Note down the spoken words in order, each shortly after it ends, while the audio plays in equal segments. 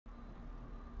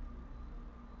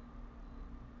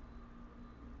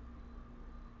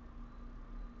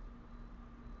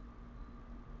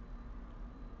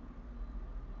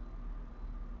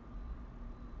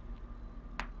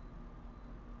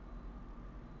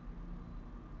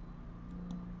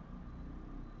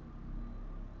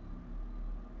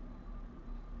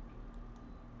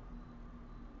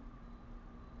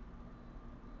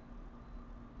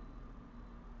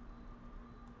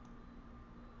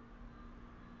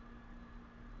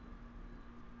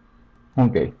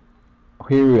Okay,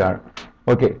 here we are.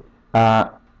 Okay, uh,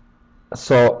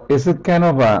 so is it kind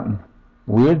of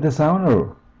weird the sound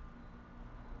or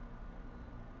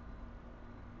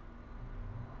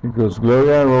because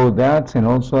Gloria wrote that and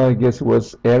also I guess it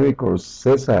was Eric or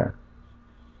Cesar.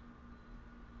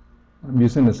 I'm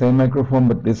using the same microphone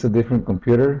but this is a different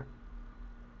computer.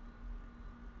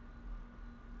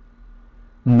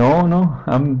 No, no,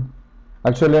 I'm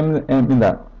in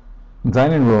the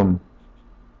dining room.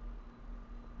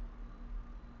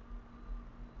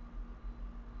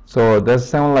 So does it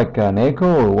sound like an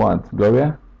echo or what,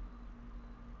 Gloria?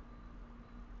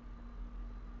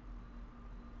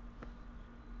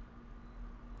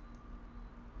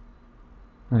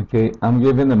 Okay, I'm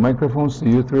giving the microphones to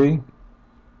you three.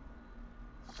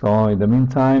 So in the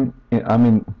meantime, I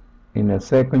mean, in a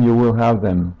second you will have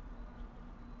them.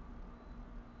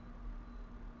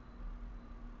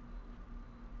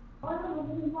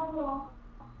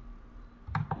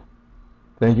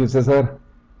 Thank you, Cesar.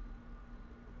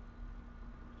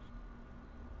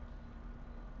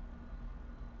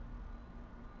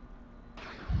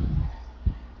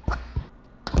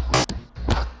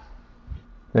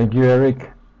 Thank you,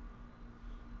 Eric.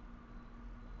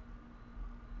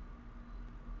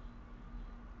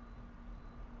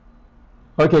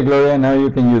 Okay, Gloria, now you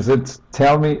can use it.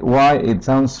 Tell me why it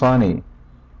sounds funny.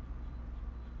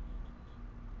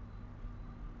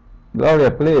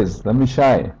 Gloria, please, don't be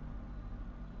shy.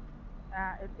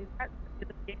 Is that a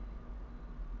little bit?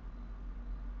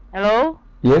 Hello?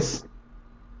 Yes?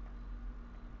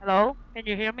 Hello? Can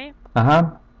you hear me?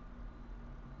 Uh-huh.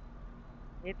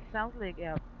 It sounds like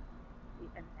an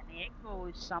echo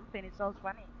or something. It sounds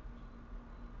funny.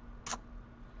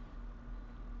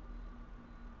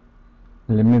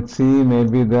 Let me see,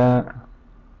 maybe the...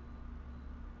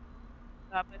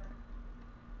 But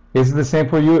Is it the same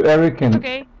for you, Eric? it's And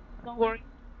okay. Don't worry.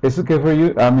 is it okay for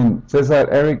you? I mean, Cesar,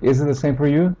 Eric, is it the same for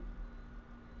you?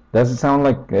 Does it sound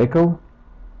like echo?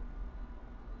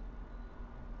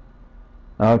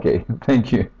 Okay,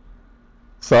 thank you.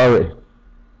 Sorry.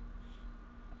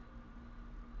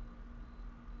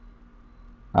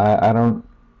 I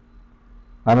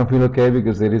don't feel okay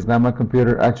because it is not my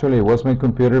computer. Actually, it was my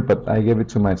computer, but I gave it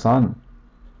to my son.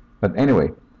 But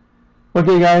anyway,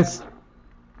 okay, guys.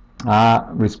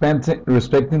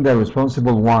 Respecting the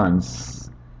responsible ones.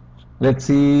 Let's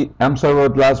see. I'm sorry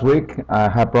about last week. I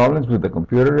had problems with the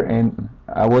computer and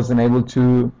I wasn't able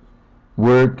to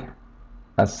work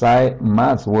as I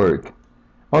must work.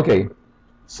 Okay,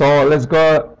 so let's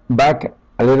go back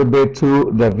a little bit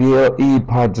to the VLE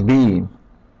part B.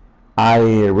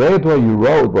 I read what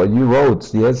you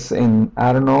wrote, yes, and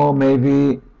I don't know,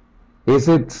 maybe is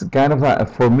it kind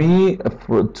of for me,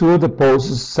 for two of the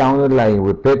posts sounded like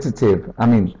repetitive. I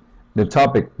mean, the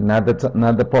topic, not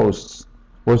the posts.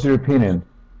 What's your opinion?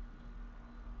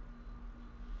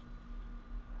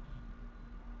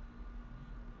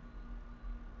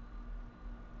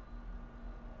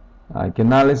 I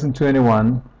cannot listen to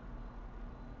anyone.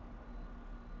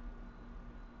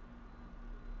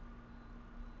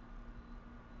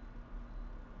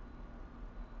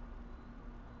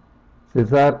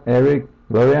 Cesar, Eric,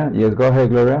 Gloria? Yes, go ahead,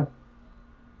 Gloria.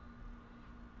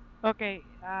 Okay.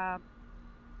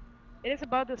 It is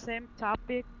about the same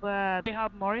topic, but we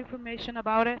have more information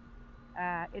about it.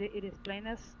 It explains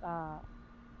us a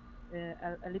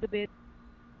little bit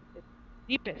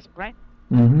deepest, right?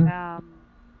 Mm-hmm.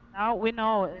 Now we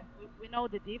know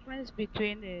the difference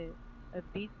between a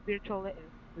virtual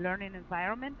learning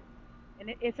environment,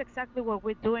 and it's exactly what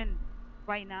we're doing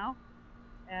right now.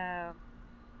 Um,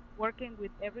 Working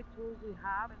with every tool we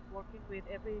have and working with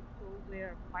every tool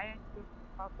we're acquiring during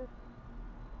the process.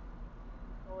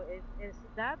 So it's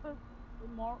that, but with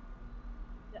more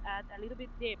to add a little bit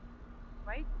deep,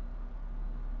 right?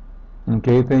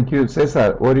 Okay, thank you.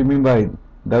 Cesar, what do you mean by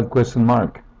that question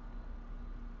mark?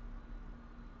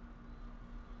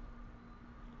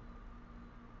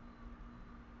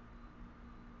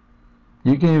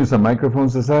 You can use a microphone,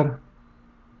 Cesar.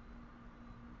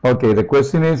 Okay, the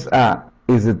question is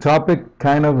the topic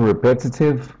kind of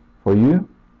repetitive for you,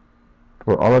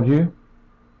 for all of you?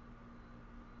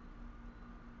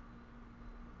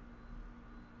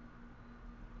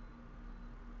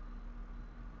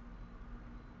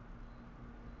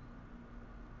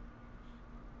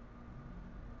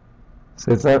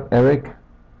 Cesar, Eric,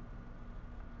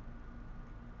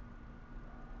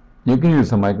 you can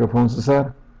use a microphone,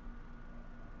 Cesar.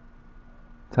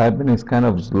 Typing is kind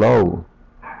of slow.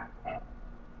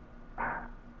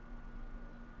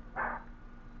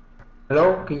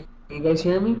 Hello, can you guys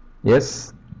hear me?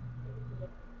 Yes?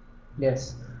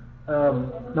 Yes.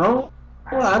 No.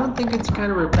 Well, I don't think it's kind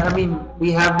of. I mean,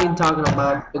 we have been talking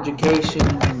about education,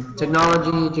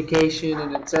 technology, education,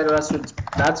 and etc. So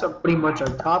that's pretty much our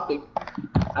topic.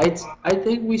 I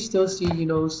think we still see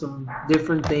some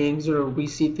different things, or we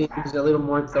see things a little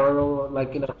more thorough,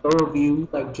 like in a thorough view.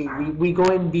 Like we go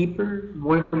in deeper,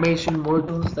 more information, more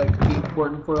tools that could be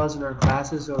important for us in our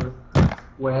classes or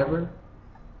wherever.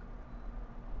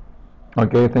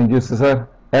 Okay, thank you, Cesar.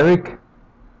 Eric?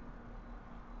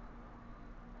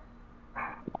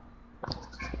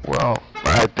 Well,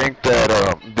 I think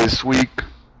that this week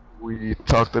we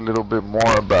talked a little bit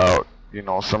more about,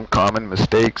 some common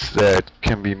mistakes that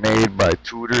can be made by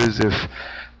tutors if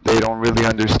they don't really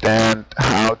understand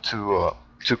how to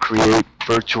create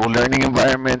virtual learning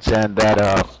environments, and that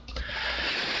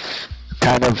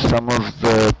kind of some of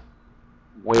the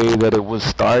way that it was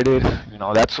started.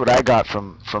 That's what I got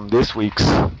from this week's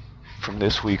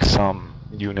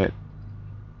unit.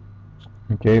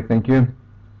 Okay, thank you.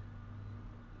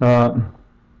 Uh,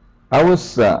 I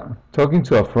was talking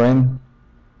to a friend.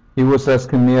 He was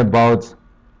asking me about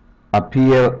a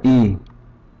PLE.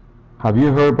 Have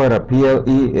you heard what a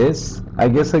PLE is? I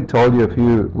guess I told you a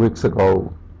few weeks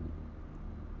ago.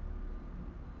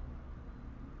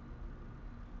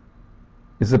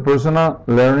 It's a personal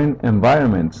learning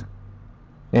environment.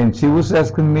 And she was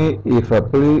asking me if a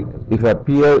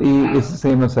PLE is the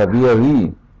same as a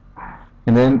VLE.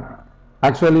 And then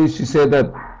actually she said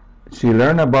that she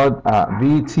learned about a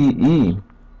VTE,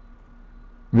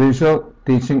 Visual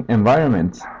Teaching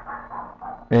Environment.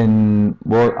 And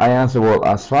well, I answered, well,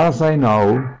 as far as I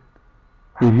know,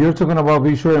 if you're talking about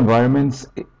visual environments,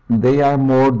 they are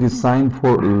more designed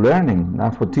for learning,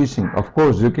 not for teaching. Of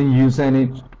course, you can use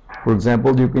any, for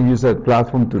example, you can use a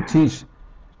platform to teach.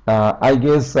 I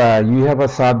guess you have a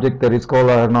subject that is called,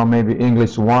 I don't know, maybe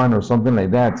English 1 or something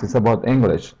like that. It's about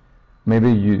English. Maybe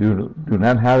you do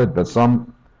not have it, but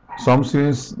some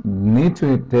students need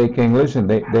to take English and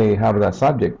they have that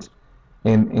subject.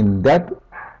 And in that,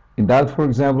 for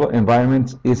example,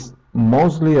 environment is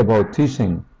mostly about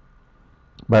teaching,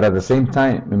 but at the same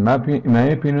time, in my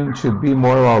opinion, should be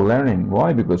more about learning.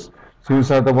 Why? Because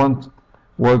students are the ones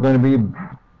who are going to be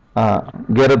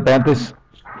get advantage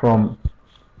from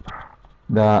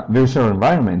the virtual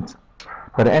environment.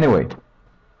 But anyway,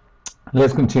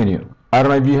 let's continue. I don't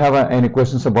know if you have any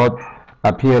questions about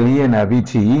a PLE and a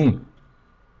VTE.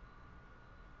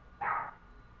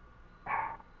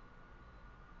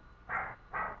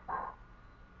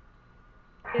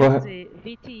 Go Is ahead. the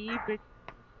VTE virtual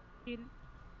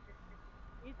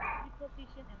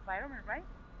teaching environment, right?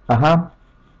 Uh-huh.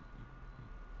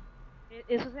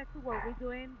 It's exactly what we're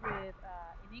doing with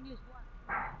in English one.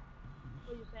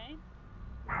 What you're saying?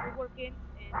 We're working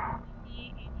in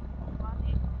VTE in English one,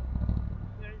 and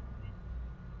we're doing.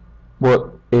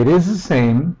 Well, it is the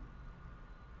same.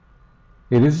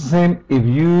 It is the same if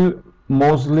you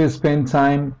mostly spend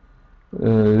time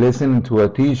listening to a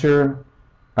teacher.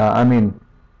 I mean,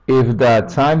 if the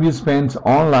time you spend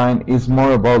online is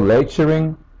more about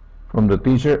lecturing from the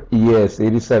teacher, yes,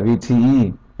 it is a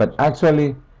VTE. But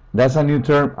actually, that's a new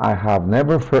term I have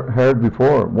never heard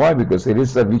before. Why? Because it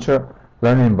is a virtual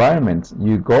learning environment.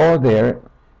 You go there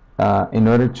in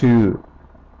order to,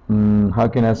 how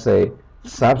can I say,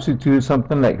 substitute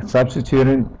something like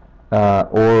substituting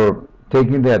or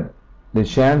taking the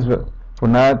chance for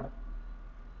not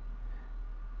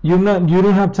you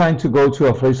don't have time to go to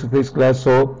a face-to-face class,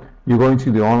 so you're going to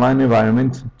the online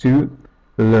environment to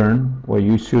learn what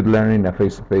you should learn in a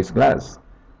face-to-face class.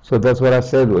 So that's what I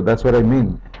said. That's what I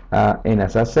mean. And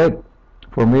as I said,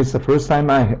 for me, it's the first time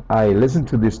I listened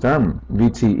to this term,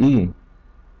 VTE.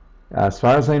 As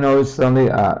far as I know, it's only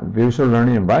virtual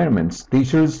learning environments.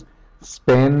 Teachers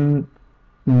spend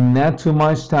not too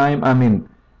much time. I mean,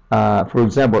 for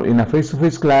example, in a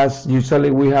face-to-face class, usually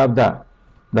we have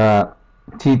the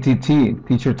TTT,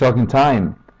 teacher talking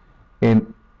time,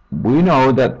 and we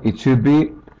know that it should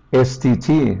be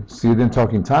STT, student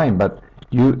talking time. But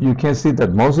you can see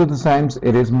that most of the times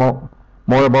it is more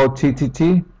about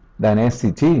TTT than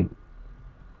STT.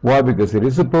 Why? Because it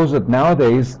is supposed that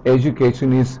nowadays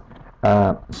education is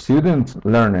student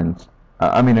learning.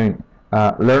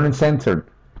 Learning centered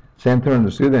on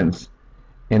the students.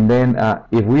 And then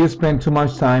if we spend too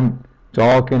much time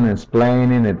talking,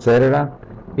 explaining, etc.,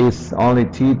 it's only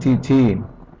TTT.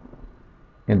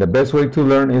 And the best way to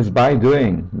learn is by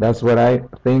doing. That's what I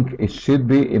think it should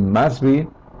be. It must be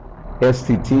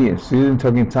STT, student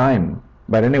talking time.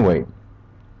 But anyway,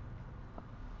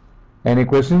 any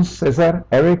questions, Cesar,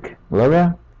 Eric,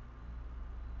 Gloria?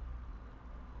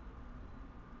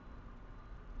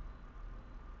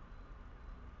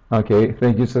 Okay,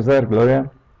 thank you, Cesar, Gloria.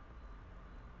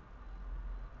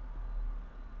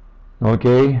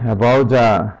 Okay, about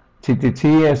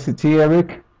TTT, STT,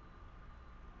 Eric.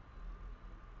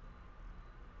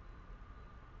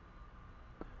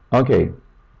 Okay,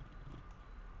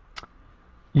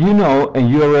 you know,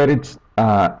 and you already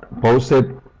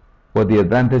posted what the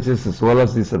advantages as well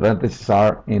as disadvantages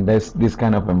are in this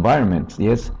kind of environment.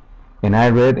 Yes, and I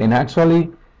read, and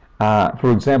actually,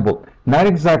 for example, not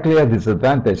exactly a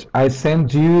disadvantage. I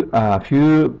sent you a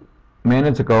few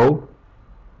minutes ago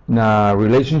the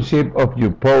relationship of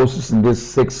your posts in this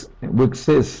six,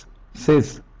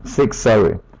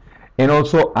 sorry, and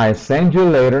also I send you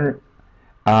later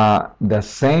the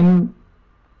same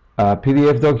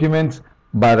PDF document,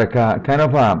 but a kind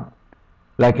of a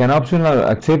like an optional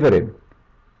activity.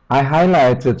 I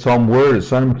highlighted some words,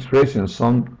 some expressions,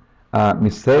 some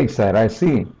mistakes that I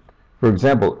see. For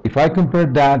example, if I compare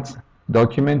that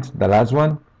document, the last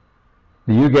one,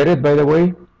 do you get it, by the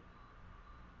way?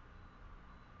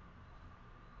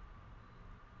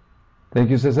 Thank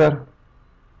you, Cesar.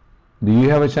 Do you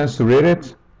have a chance to read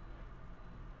it?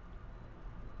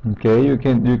 Okay, you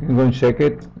can go and check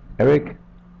it, Eric.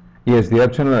 Yes, the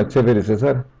optional activity,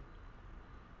 Cesar.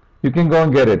 You can go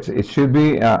and get it. It should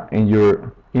be in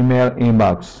your email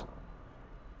inbox.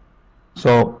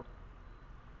 So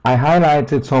I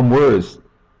highlighted some words,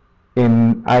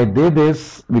 and I did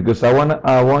this because I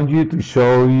want you to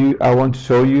show you I want to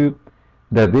show you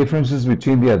the differences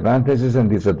between the advantages and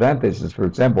disadvantages. For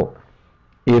example,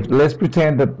 if let's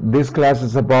pretend that this class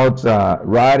is about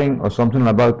writing or something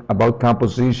about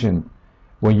composition,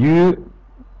 when you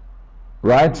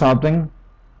write something,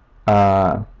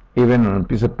 uh, even on a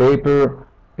piece of paper,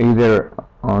 either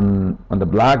on the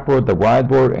blackboard, the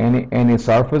whiteboard, any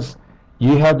surface,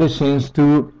 you have the chance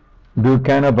to do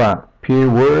kind of a peer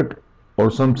work or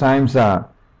sometimes a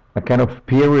kind of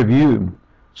peer review.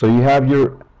 So you have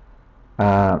your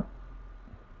uh,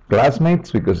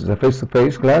 classmates, because it's a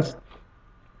face-to-face class.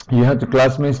 You have the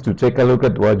classmates to take a look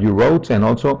at what you wrote, and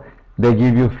also they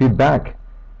give you feedback,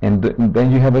 and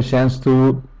then you have a chance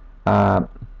to uh,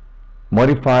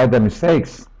 modify the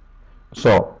mistakes.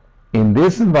 So in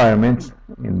this environment,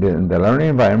 in the learning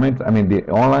environment, I mean the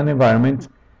online environment,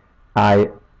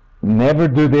 I never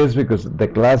do this because the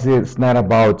class is not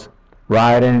about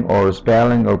writing or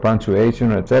spelling or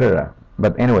punctuation, etc.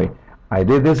 But anyway, I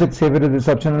did this activity, this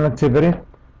optional activity,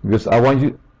 because I want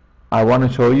to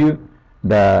show you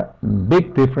the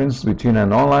big difference between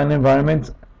an online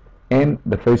environment and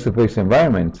the face-to-face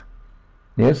environment.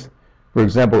 Yes, for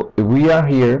example, if we are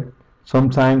here,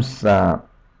 sometimes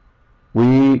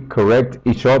we correct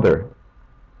each other.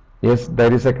 Yes,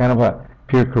 that is a kind of a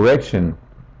peer correction.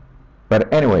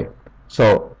 But anyway,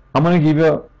 so I'm going to give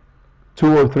you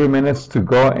 2 or 3 minutes to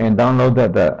go and download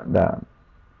the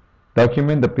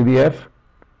document, the PDF,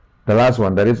 the last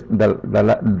one. That is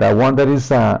the one that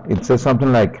is it says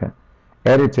something like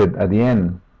edited at the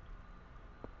end.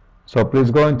 So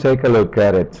please go and take a look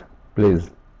at it,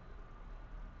 please.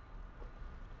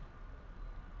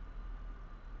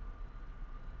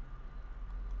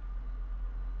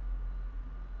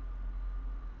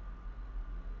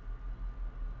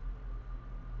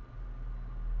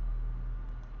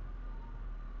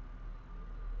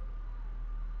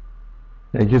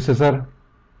 Thank you, Cesar.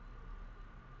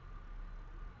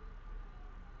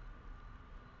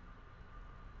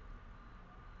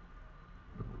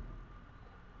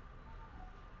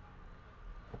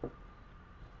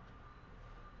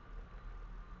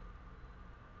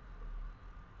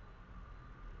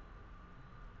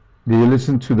 Did you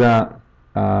listen to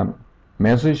the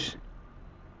message?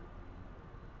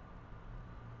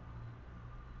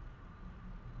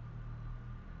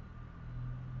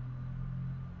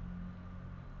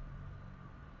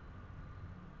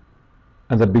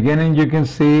 At the beginning, you can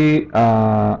see,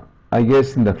 I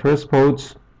guess, in the first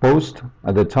post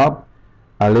at the top,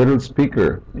 a little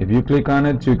speaker. If you click on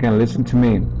it, you can listen to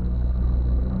me.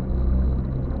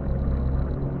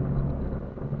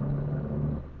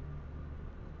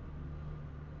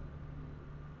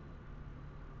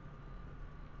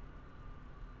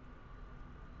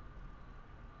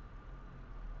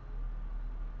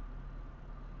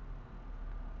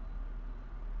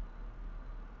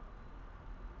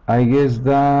 I guess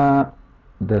the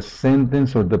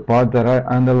sentence or the part that I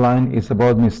underline is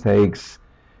about mistakes.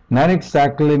 Not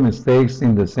exactly mistakes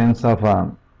in the sense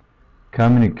of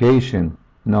communication.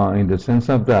 No, in the sense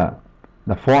of the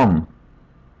form.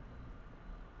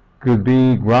 Could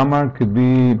be grammar, could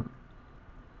be,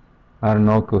 I don't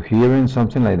know, coherence,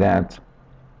 something like that.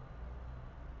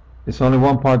 It's only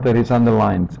one part that is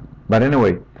underlined. But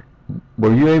anyway,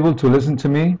 were you able to listen to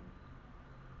me?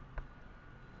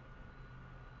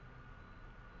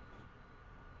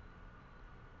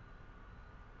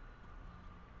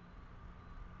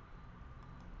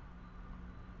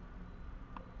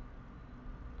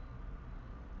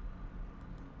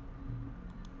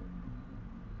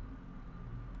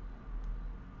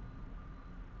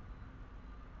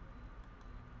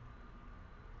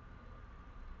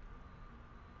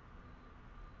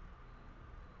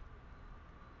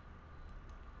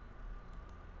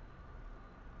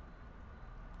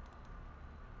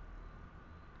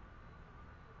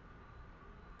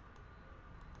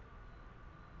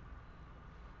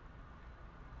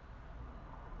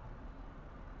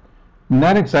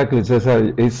 Not exactly,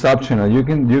 Cesar. It's optional. You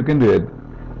can do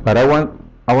it, but I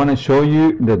want to show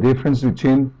you the difference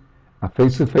between a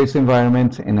face-to-face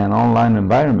environment and an online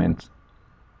environment.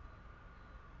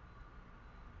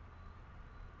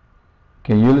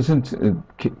 Can you listen to?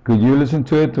 Could you listen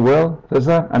to it well,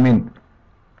 Cesar? I mean,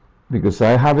 because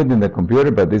I have it in the computer,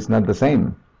 but it's not the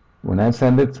same. When I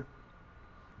send it,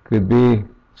 could be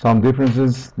some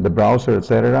differences, the browser,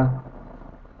 etc.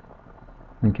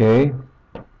 Okay.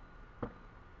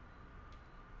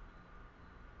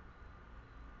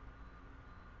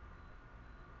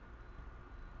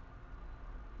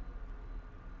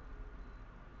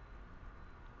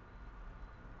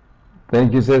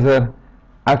 Thank you, Cesar.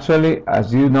 Actually,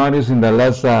 as you noticed in the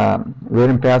last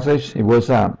reading passage, it was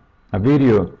a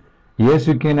video. Yes,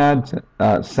 you can add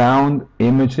sound,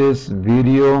 images,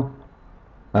 video,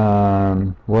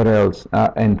 what else?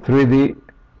 And 3D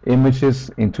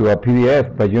images into a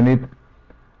PDF, but you need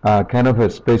kind of a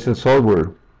special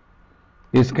software.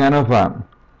 It's kind of a,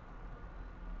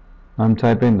 I'm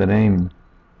typing the name.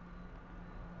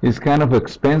 It's kind of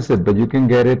expensive, but you can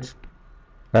get it,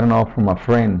 I don't know, from a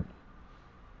friend.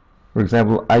 For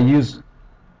example, I use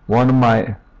one of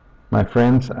my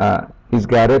friends. He's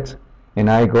got it, and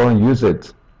I go and use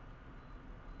it.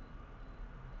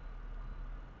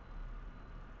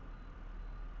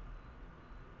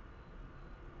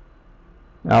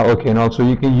 Okay, and also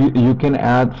you can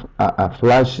add a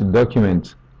Flash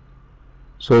document,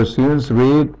 so students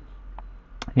read,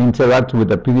 interact with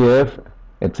the PDF,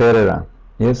 etc.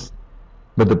 Yes,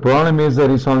 but the problem is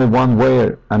that it's only one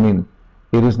way. I mean,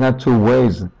 it is not two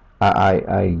ways.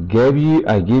 I give you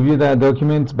that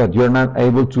document, but you're not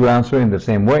able to answer in the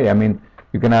same way. I mean,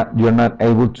 you're not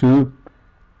able to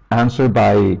answer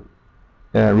by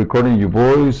recording your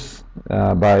voice,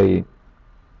 by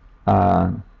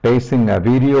pasting a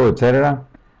video, etc.,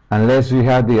 unless you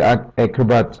have the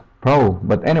Acrobat Pro.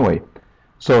 But anyway,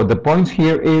 so the point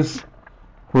here is,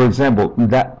 for example,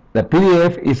 that the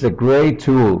PDF is a great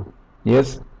tool,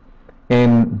 yes,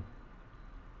 and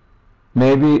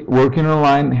maybe working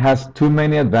online has too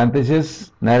many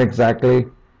advantages, not exactly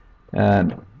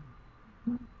the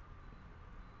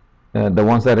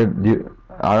ones that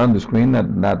are on the screen,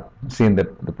 not seeing the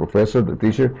professor, the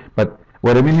teacher. But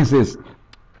what I mean is this: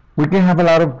 we can have a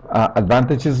lot of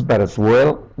advantages, but as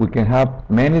well, we can have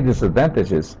many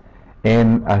disadvantages.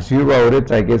 And as you wrote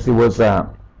it, I guess it was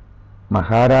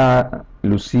Mahara,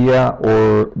 Lucia,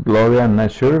 or Gloria, I'm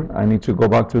not sure. I need to go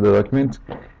back to the document.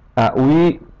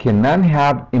 We cannot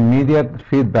have immediate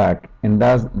feedback, and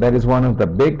that is one of the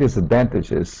big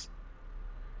disadvantages.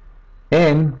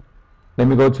 And let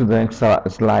me go to the next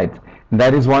slide.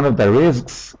 That is one of the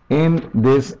risks in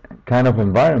this kind of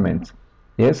environment.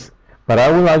 Yes, but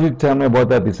I would like you to tell me about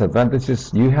the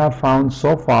disadvantages you have found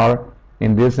so far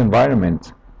in this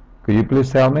environment. Could you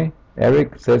please tell me,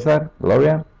 Eric, Cesar,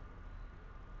 Gloria?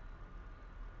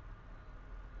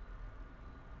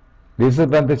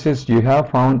 Disadvantages you have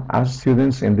found as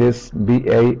students in this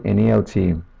BA and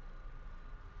ELT.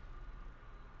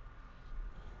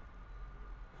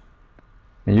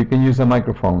 And you can use a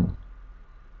microphone.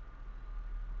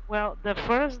 Well, the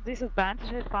first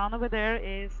disadvantage I found over there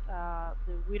is that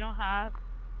we don't have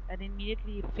an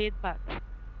immediately feedback.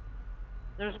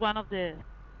 There's one of the,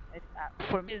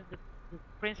 for me, is the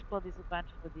principal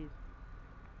disadvantage for this.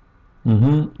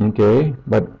 Okay,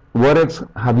 but what else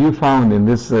have you found in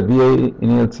this BA and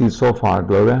ELT so far,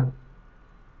 Gloria?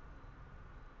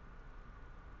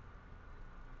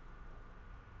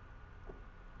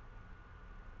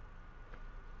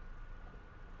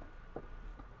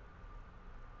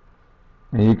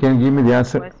 And you can give me the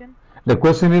answer. Question? The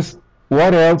question is,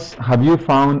 what else have you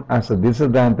found as a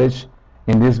disadvantage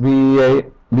in this BA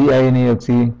and ELT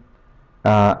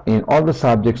in all the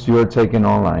subjects you are taking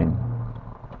online?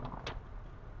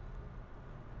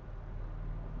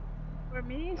 For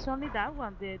me, it's only that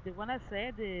one. The one I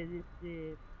said, the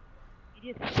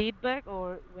immediate feedback,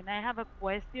 or when I have a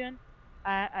question,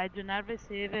 I do not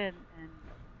receive an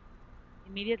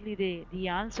immediately the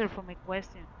answer for my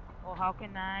question, or how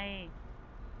can I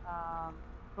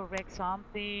correct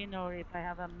something, or if I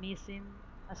have a missing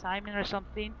assignment or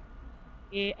something.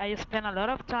 I spend a lot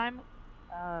of time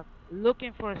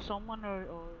looking for someone or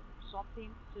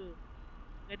something to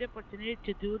get the opportunity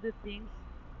to do the things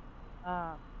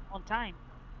on time.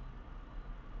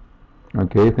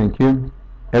 Okay, thank you.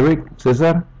 Eric,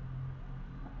 Cesar?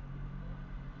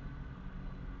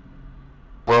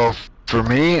 Well, for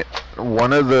me,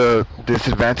 one of the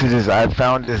disadvantages I've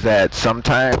found is that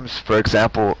sometimes, for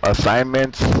example,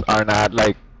 assignments are not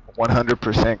like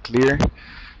 100% clear.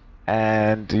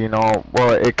 And,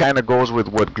 well, it kind of goes with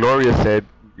what Gloria said.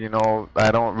 you know,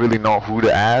 I don't really know who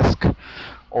to ask,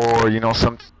 or you know,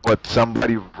 what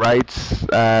somebody writes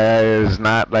is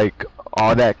not like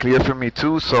all that clear for me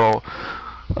too. So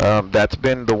that's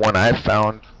been the one I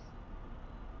found.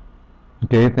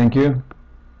 Okay, thank you.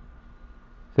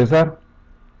 Cesar?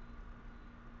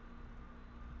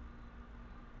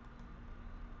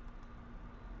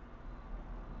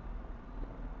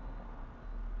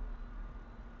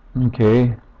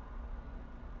 Okay.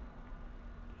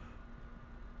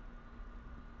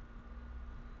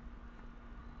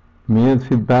 Immediate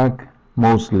feedback,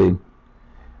 mostly.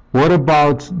 What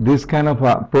about this kind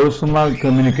of personal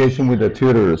communication with the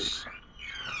tutors?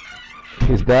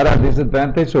 Is that a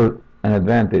disadvantage or an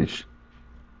advantage?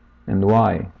 And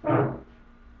why?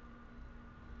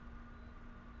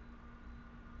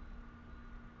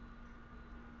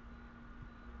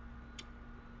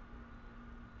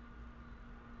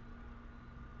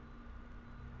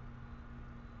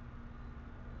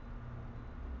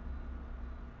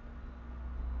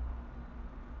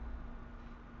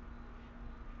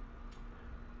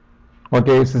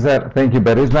 Okay, Cesar, thank you.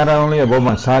 But it's not only about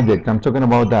one subject. I'm talking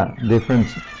about the different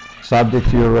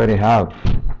subjects you already have.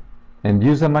 And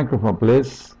use a microphone,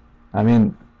 please. I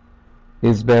mean,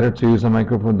 it's better to use a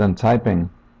microphone than typing.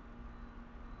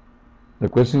 The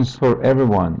question is for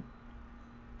everyone.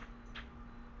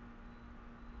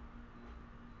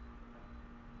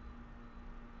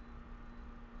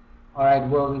 All right,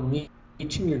 well, in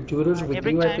teaching your tutors with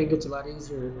Every you, I time. think it's a lot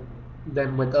easier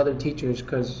than with other teachers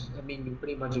because, I mean, you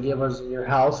pretty much give us your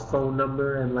house phone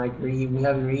number and like we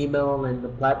have your email and the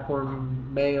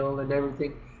platform mail and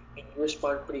everything, and you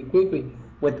respond pretty quickly.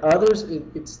 With others,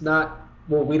 it's not,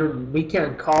 well, we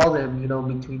can't call them, you know,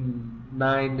 between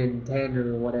 9 and 10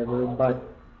 or whatever, but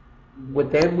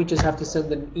with them, we just have to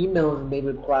send an email and they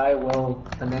reply, well,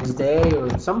 the next day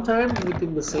or sometimes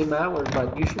within the same hour,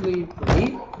 but usually for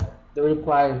me, they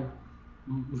reply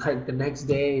like the next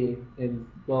day. And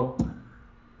well,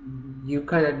 you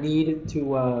kind of need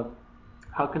to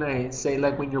how can I say,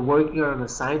 like when you're working on an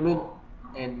assignment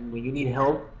and when you need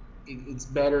help, it's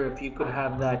better if you could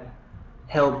have that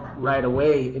help right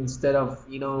away instead of,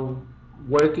 you know,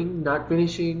 working, not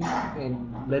finishing,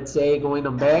 and let's say going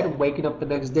to bed, waking up the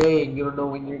next day and you don't know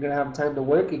when you're gonna have time to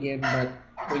work again. But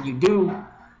when you do,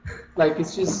 like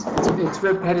it's just it's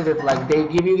repetitive. Like they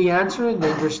give you the answer and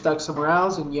then you're stuck somewhere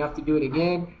else and you have to do it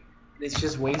again. It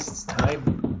just wastes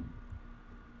time.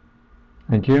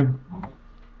 Thank you.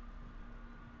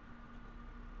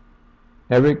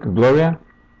 Eric, Gloria?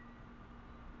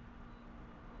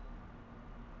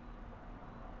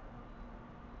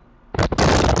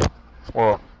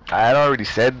 Well, I had already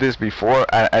said this before.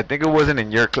 I think it wasn't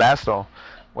in your class though.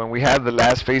 When we had the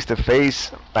last face to face,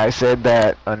 I said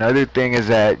that another thing is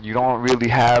that you don't really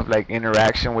have like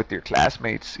interaction with your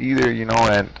classmates either, you know,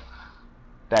 and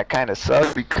that kind of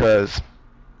sucks because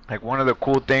like one of the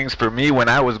cool things for me when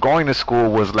I was going to school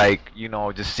was like, you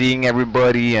know, just seeing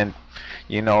everybody and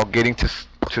you know, getting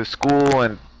to school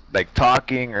and like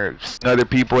talking or seeing other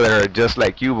people that are just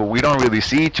like you, but we don't really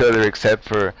see each other except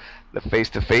for the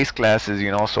face-to-face classes, you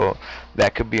know, so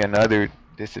that could be another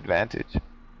disadvantage.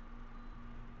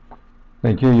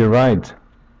 Thank you, you're right.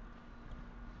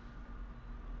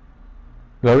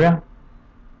 Gloria?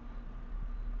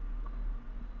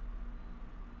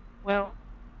 Well,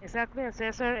 exactly as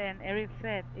Cesar and Eric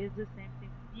said, it's the same thing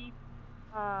with me.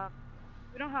 Uh,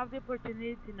 we don't have the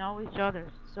opportunity to know each other,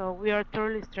 so we are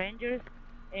totally strangers,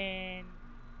 and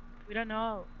we don't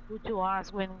know who to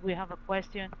ask when we have a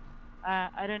question.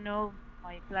 I don't know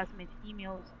my classmates'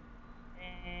 emails,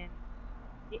 and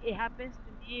it happens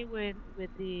to me with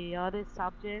the other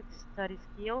subjects, study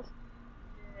skills.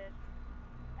 That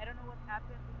I don't know what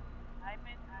happened with the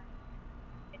assignment.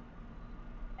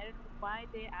 I don't know why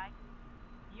they actually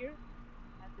disappeared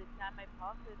at the time I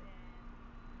posted,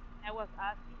 and I was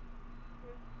asking the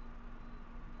teacher.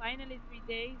 Finally, 3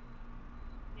 days,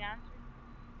 he answered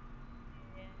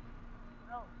me, and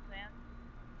well, send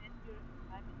your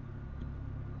assignment to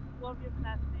two of your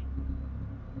classmates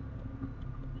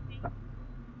to me,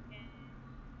 and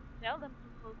tell them to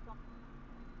post something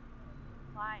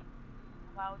reply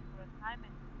about your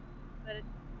assignment. But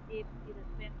it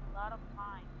spent a lot of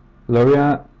time.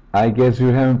 Gloria, I guess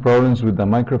you're having problems with the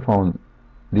microphone.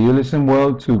 Do you listen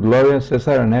well to Gloria,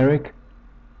 Cesar, and Eric?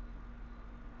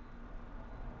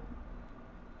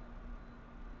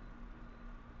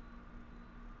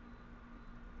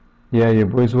 Yeah, your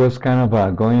voice was kind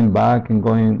of going back and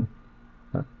going,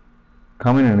 uh,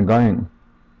 coming and going,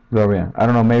 Gloria. I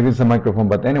don't know, maybe it's the microphone,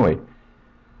 but anyway.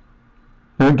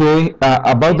 Okay,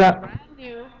 about It's that, brand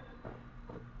new.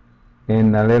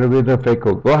 in a little bit of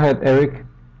echo. Go ahead, Eric.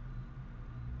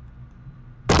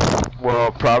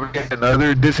 Well, probably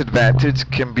another disadvantage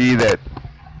can be that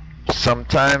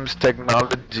sometimes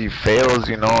technology fails,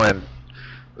 and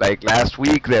like last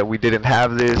week that we didn't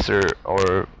have this,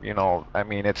 or I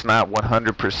mean, it's not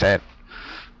 100%,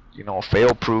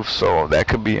 fail proof, so that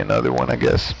could be another one, I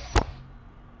guess.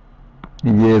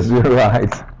 Yes, you're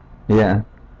right. Yeah.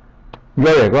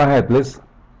 Go ahead, please.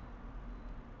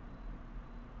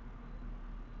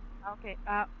 Okay.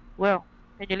 Well,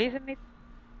 can you listen me?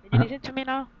 Can you Uh, listen to me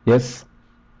now? yes.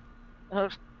 Uh,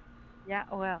 yeah.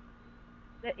 Well,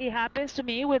 it happens to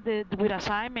me with the with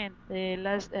assignment, the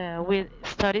last with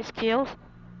study skills,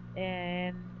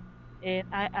 and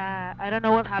I don't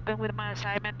know what happened with my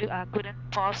assignment. I couldn't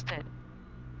post it,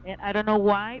 and I don't know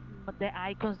why the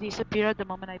icons disappeared the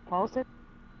moment I posted.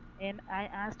 And I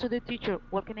asked to the teacher,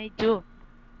 what can I do?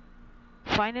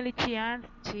 Finally, she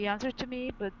answered to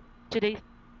me, but 2 days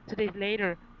 2 days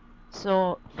later.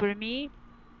 So for me,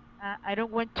 I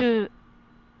don't want to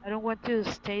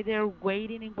stay there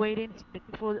waiting and waiting,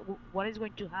 expecting for what is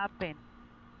going to happen.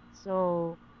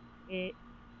 So it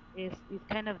it's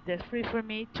kind of desperate for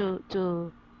me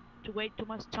to wait too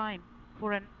much time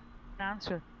for an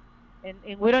answer. And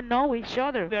we don't know each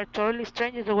other. We are totally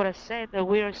strangers. That's what I said, that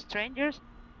we are strangers,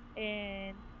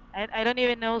 and I don't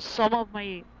even know some of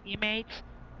my teammates,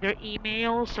 their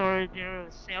emails or their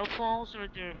cell phones or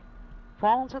their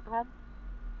phones at home.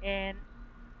 And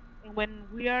when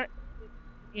we are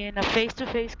in a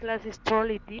face-to-face class, it's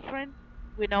totally different.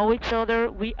 We know each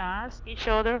other. We ask each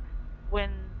other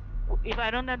when if I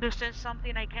don't understand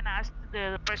something, I can ask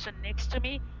the person next to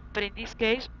me. But in this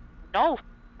case, no,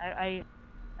 I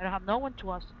don't have no one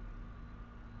to ask.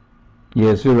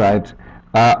 Yes, you're right.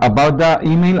 About the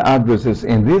email addresses,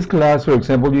 in this class, for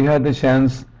example, you had the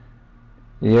chance.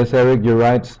 Yes, Eric, you're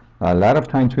right. A lot of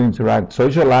time to interact,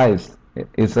 socialize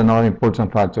is another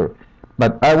important factor.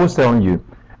 But I was telling you,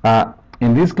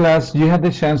 in this class, you had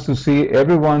the chance to see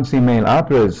everyone's email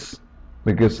address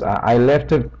because I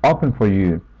left it open for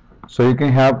you. So you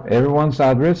can have everyone's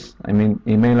address, I mean,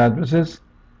 email addresses.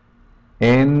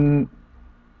 And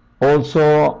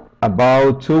also,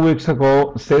 about 2 weeks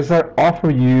ago, Cesar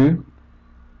offered you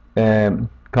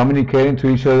communicating to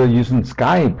each other using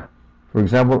Skype. For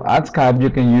example, at Skype you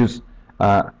can use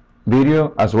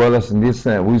video as well as in this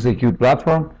WizAQ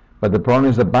platform, but the problem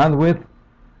is the bandwidth.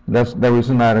 That's the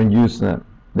reason I don't use the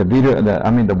video,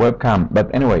 I mean the webcam.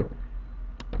 But anyway,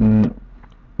 mm,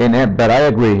 but I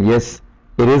agree. Yes,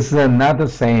 it is not the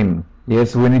same.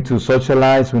 Yes, we need to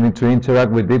socialize. We need to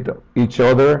interact with each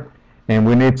other, and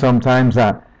we need sometimes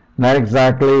not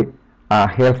exactly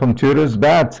help from tutors,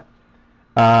 but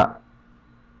uh,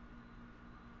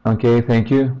 okay, thank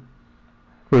you.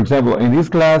 For example, in this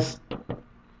class,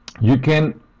 you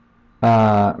can,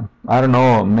 I don't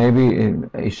know, maybe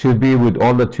it should be with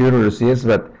all the tutors, yes,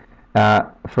 but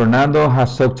Fernando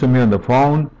has talked to me on the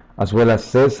phone, as well as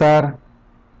Cesar,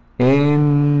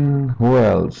 and who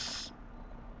else?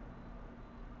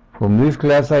 From this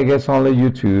class, I guess only you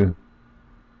two.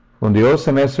 From the other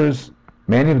semesters,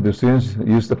 many of the students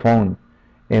use the phone.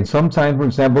 And sometimes, for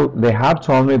example, they have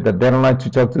told me that they don't like to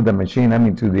talk to the machine, I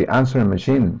mean to the answering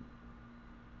machine.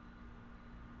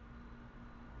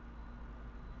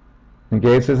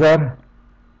 Okay, Cesar?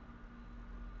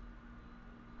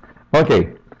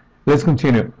 Okay, let's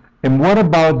continue. And what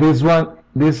about this one,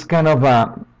 this kind of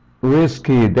a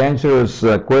risky, dangerous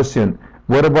question?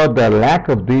 What about the lack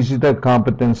of digital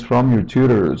competence from your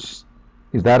tutors?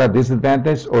 Is that a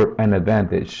disadvantage or an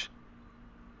advantage?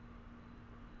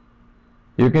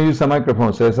 You can use the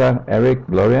microphone, Cesar, Eric,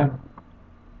 Gloria.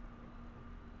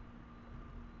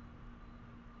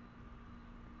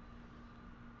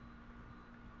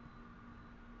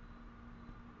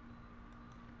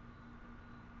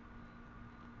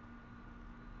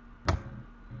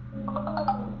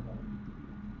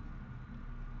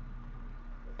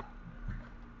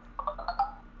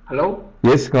 Hello?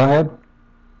 Yes, go ahead.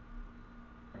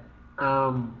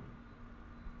 Um,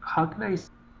 how can I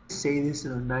say this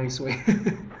in a nice way?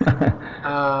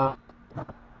 uh,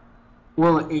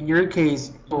 well, in your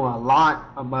case, you know a lot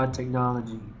about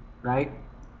technology, right?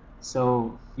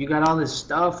 So you got all this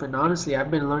stuff, and honestly,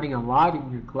 I've been learning a lot in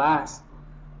your class,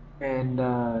 and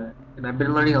I've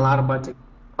been learning a lot about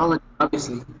technology.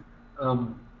 Obviously,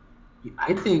 um,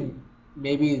 I think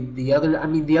maybe I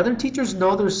mean, the other teachers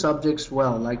know their subjects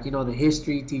well. Like the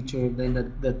history teacher,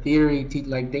 then the theory teacher,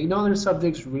 like they know their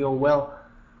subjects real well.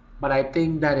 But I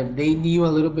think that if they knew a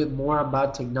little bit more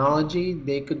about technology,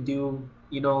 they could do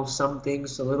some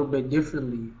things a little bit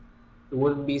differently. It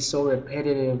wouldn't be so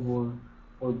repetitive or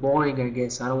boring. I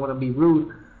guess I don't want to be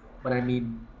rude, but I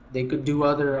mean they could do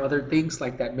other things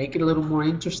like that. Make it a little more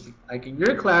interesting. Like in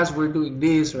your class, we're doing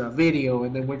this or a video,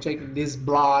 and then we're checking this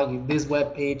blog and this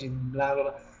web page and blah blah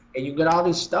blah, and you get all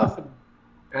this stuff, and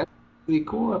that's pretty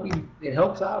cool. I mean, it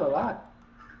helps out a lot.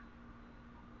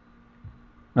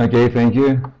 Okay, thank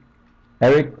you.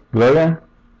 Eric, Gloria?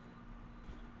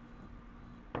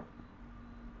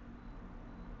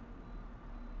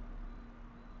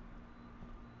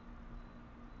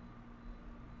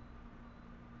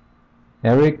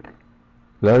 Eric,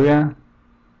 Gloria?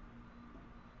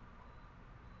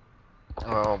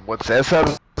 What Cesar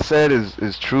said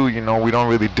is true. You know, we don't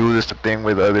really do this thing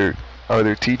with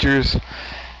other teachers.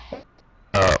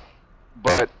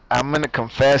 But I'm gonna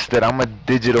confess that I'm a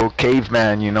digital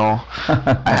caveman. You know,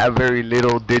 I have very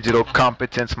little digital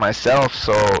competence myself.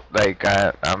 So like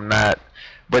I'm not.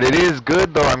 But it is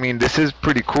good though. I mean, this is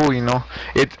pretty cool. You know,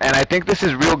 and I think this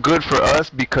is real good for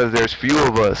us because there's few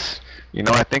of us. You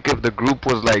know, I think if the group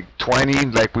was like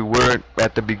 20, like we were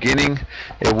at the beginning,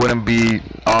 it wouldn't be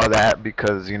all that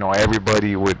because, you know,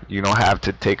 everybody would, you know, have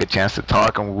to take a chance to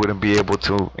talk and we wouldn't be able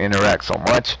to interact so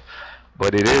much.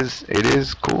 But it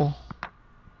is cool.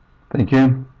 Thank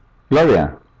you.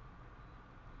 Gloria?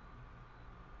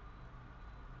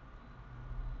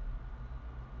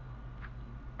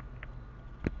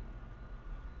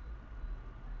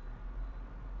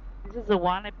 This is the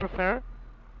one I prefer.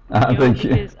 Thank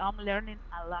you. Because I'm learning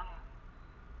a lot.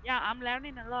 Yeah, I'm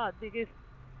learning a lot because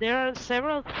there are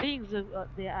several things that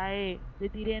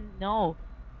didn't know.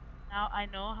 Now I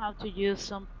know how to use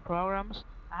some programs.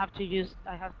 I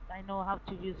know how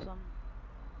to use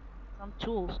some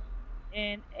tools,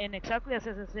 and exactly as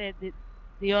I said,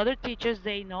 the other teachers,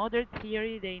 they know their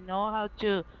theory, they know how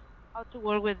to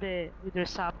work with their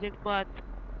subject, but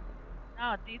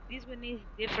no, this one is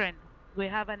different. We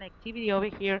have an activity over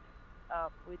here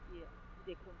with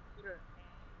the computer,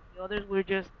 and the others were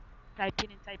just typing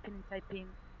and typing and typing,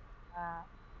 uh,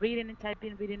 reading and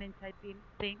typing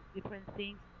different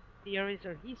things, theories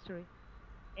or history,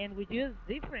 and we use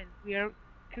different. We are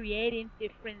creating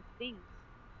different things.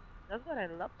 That's what I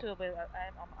love to. But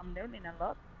I'm learning a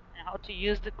lot and how to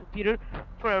use the computer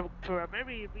for a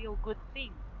very real good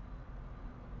thing.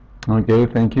 Okay,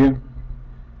 thank you.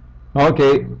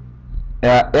 Okay,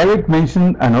 Eric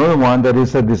mentioned another one that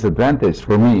is a disadvantage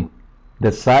for me,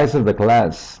 the size of the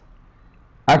class.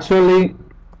 Actually,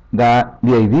 the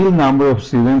ideal number of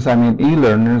students, I mean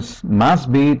e-learners,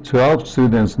 must be 12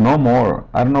 students, no more.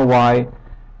 I don't know why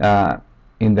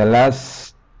in the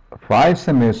last 5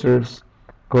 semesters,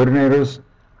 coordinators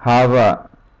have,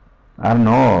 I don't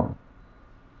know,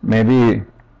 maybe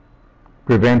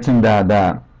preventing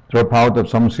the dropout of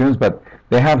some students, but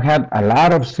they have had a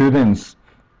lot of students.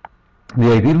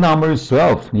 The ideal number is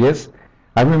 12. Yes,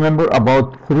 I remember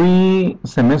about 3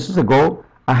 semesters ago,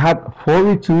 I had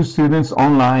 42 students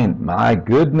online. My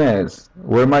goodness,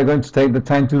 where am I going to take the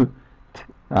time to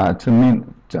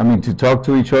talk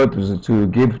to each other, to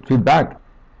give feedback?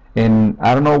 And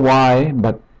I don't know why,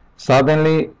 but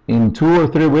suddenly in 2 or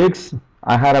 3 weeks,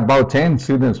 I had about 10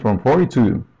 students from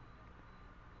 42.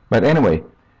 But anyway,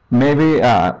 maybe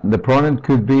the problem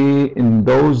could be in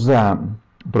those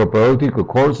propedeutical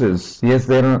courses. Yes,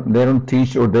 they don't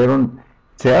teach or they don't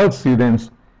tell students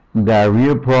the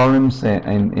real problems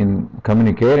in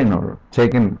communicating or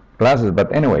taking classes.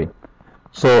 But anyway,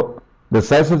 so the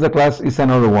size of the class is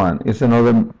another one. It's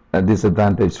another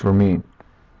disadvantage for me.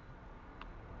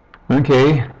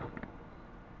 Okay.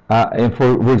 And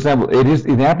for example,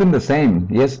 it happened the same.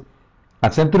 Yes,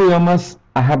 at Centro Idiomas,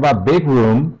 I have a big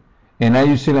room, and I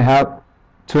usually have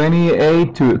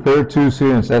 28 to 32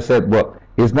 students. I said, well,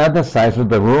 it's not the size of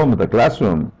the room, the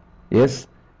classroom. Yes,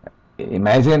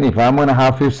 imagine if I'm going to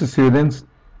have 50 students,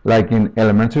 like in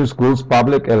elementary schools,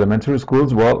 public elementary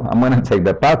schools. Well, I'm going to take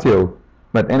the patio.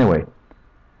 But anyway,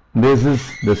 this is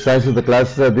the size of the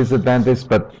class is a disadvantage,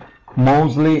 but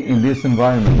mostly in this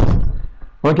environment.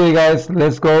 Okay, guys,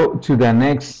 let's go to the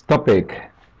next topic.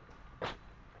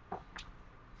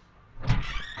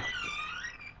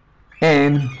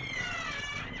 And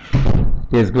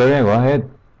yes, Gloria, go ahead.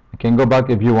 You can go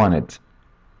back if you want it.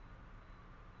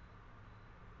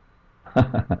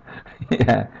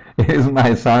 Yeah, it's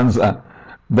my son's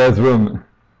bedroom.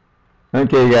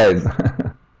 Okay, guys.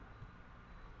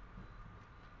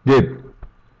 Good.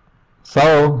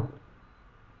 So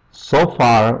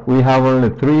far we have only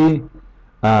 3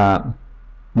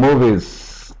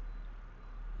 movies.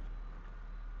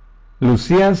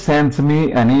 Lucia sent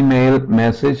me an email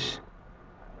message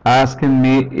asking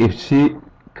me if she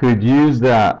could use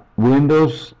the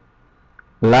Windows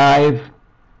Live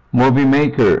Movie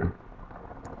Maker.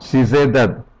 She said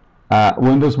that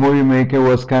Windows Movie Maker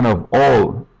was kind of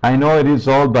old I know it is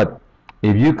old, but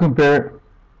if you compare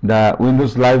the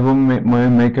Windows Live Movie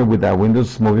Maker with the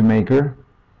Windows Movie Maker,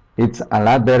 it's a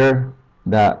lot better.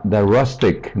 The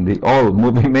rustic, the old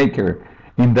movie maker.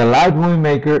 In the Live Movie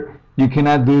Maker, you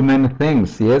cannot do many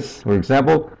things. Yes, for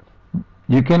example,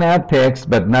 you can add text,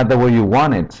 but not the way you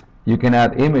want it. You can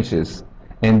add images,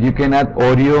 and you can add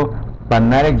audio, but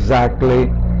not exactly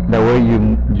the way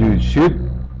you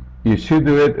should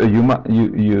do it, or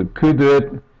you could do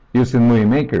it using Movie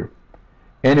Maker.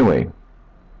 Anyway,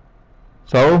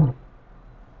 so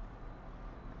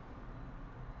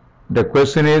the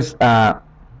question is,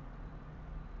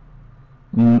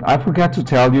 I forgot to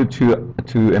tell you to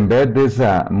embed these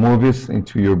movies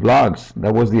into your blogs.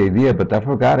 That was the idea, but I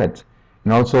forgot it.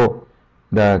 And also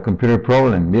the computer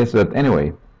problem. Yes, but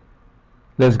anyway,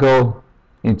 let's go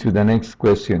into the next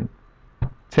question.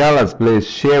 Tell us, please,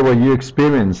 share what you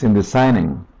experience in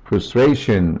designing.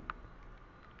 Frustration,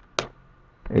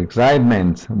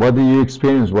 excitement. What do you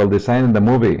experience while designing the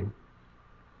movie?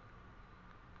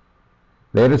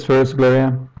 Ladies first,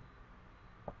 Gloria.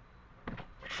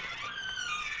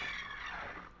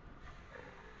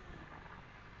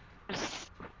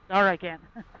 Start again.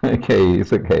 Okay,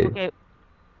 it's okay. Okay.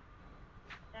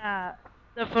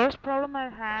 The first problem I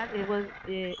had it was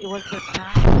the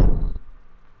time.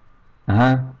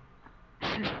 Uh-huh.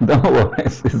 Don't worry,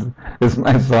 it's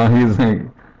my son. He's like,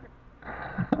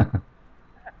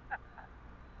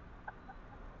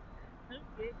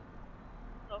 Okay.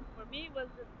 So for me, it was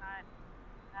the time.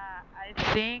 I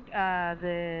think I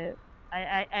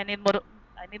need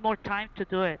more time to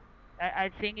do it. I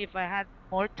think if I had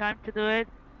more time to do it,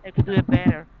 I could do it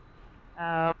better.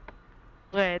 Uh,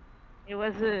 but it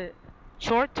was a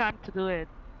short time to do it.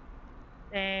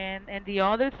 And the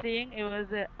other thing, it was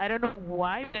I don't know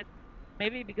why, but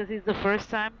maybe because it's the first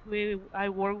time I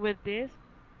work with this,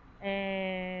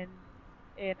 and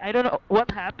I don't know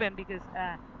what happened because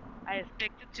I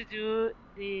expected to do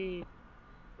the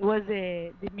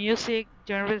music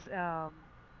genres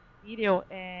video,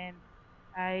 and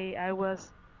I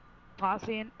was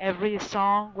pausing every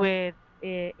song with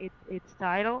its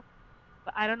title,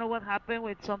 but I don't know what happened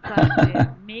with sometimes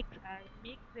the mix. I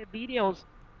mix the videos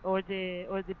or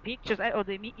the pictures or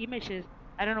the images.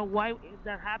 I don't know why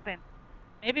that happened.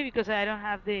 Maybe because I don't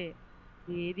have the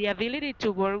ability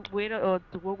to work with it or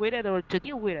to work with it or to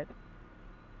deal with it.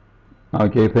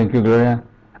 okay, thank you, Gloria.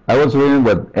 I was reading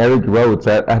what Eric wrote.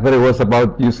 I thought it was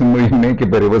about using Movie Maker,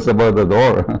 but it was about the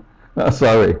door.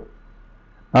 Sorry.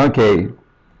 Okay.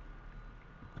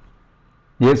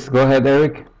 Yes, go ahead,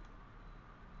 Eric.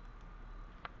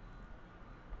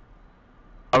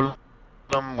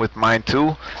 Problem with mine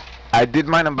too. I did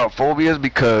mine about phobias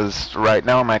because right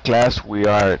now in my class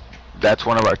that's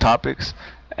one of our topics,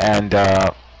 and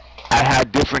I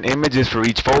had different images for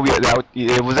each phobia.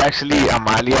 It was actually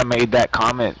Amalia made that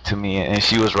comment to me, and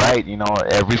she was right. You know,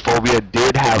 every phobia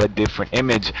did have a different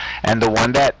image, and the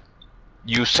one that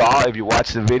you saw, if you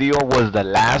watched the video, was the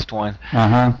last one.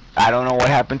 Uh-huh. I don't know what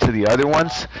happened to the other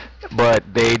ones, but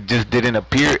they just didn't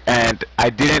appear, and I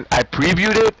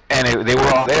previewed it, and they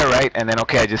were all there, right? And then,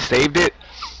 okay, I just saved it,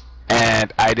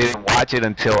 and I didn't watch it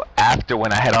until after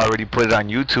when I had already put it on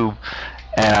YouTube,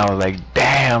 and I was like,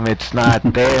 damn, it's not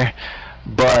there.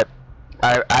 But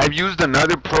I've used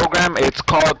another program. It's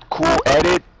called Cool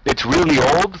Edit. It's really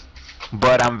old,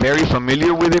 but I'm very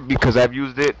familiar with it because I've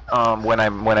used it when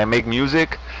I make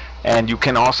music, and you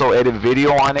can also edit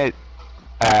video on it.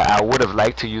 I would have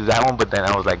liked to use that one, but then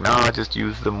I was like, no, I'll just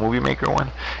use the Movie Maker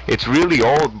one. It's really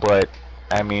old, but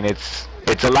I mean, it's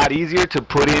a lot easier to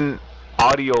put in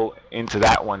audio into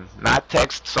that one. Not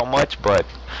text so much, but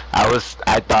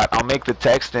I thought I'll make the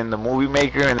text in the Movie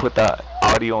Maker and put the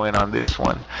audio in on this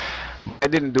one. I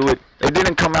didn't do it. It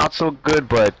didn't come out so good,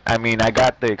 but I mean, I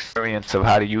got the experience of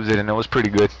how to use it, and it was pretty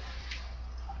good.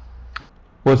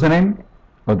 What's the name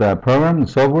of the program, the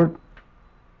software?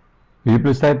 Will you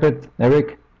please type it,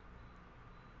 Eric?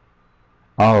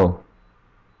 Oh.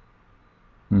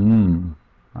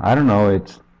 I don't know.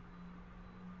 It's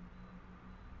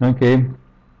okay.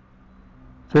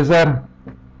 Cesar,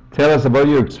 tell us about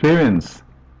your experience.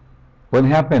 What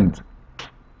happened?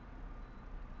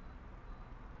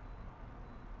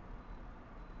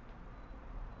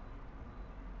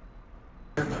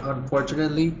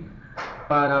 Unfortunately.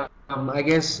 But I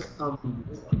guess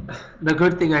the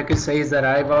good thing I could say is that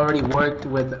I've already worked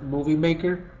with Movie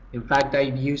Maker. In fact,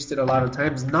 I've used it a lot of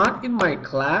times. Not in my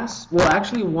class. Well,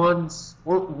 actually, one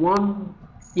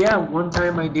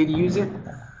time I did use it.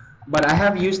 But I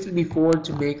have used it before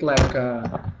to make like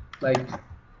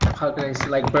how can I say,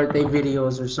 like birthday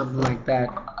videos or something like that.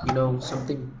 You know,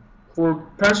 something for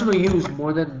personal use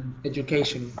more than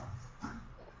education.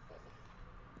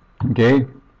 Okay.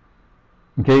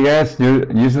 Okay, guys, you're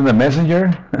using the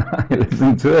messenger?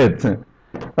 Listen to it.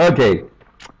 Okay.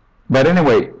 But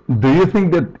anyway, do you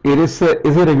think that is it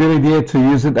a good idea to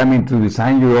use it? I mean, to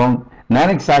design your own, not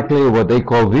exactly what they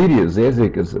call videos, yes,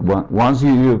 because once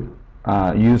you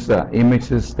use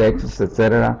images, texts,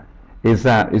 etc., is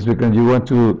because you want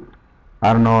to,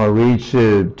 I don't know, reach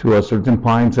to a certain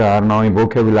point, I don't know, in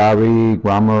vocabulary,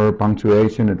 grammar,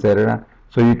 punctuation, etc.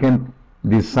 So you can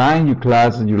design your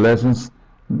classes, your lessons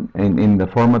in the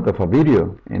format of a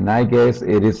video, and I guess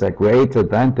it is a great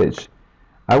advantage.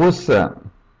 I was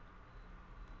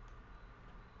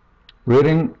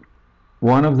reading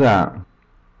one of the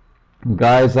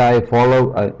guys I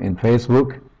follow in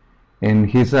Facebook, and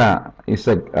he's a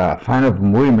fan of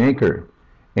Movie Maker,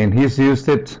 and he's used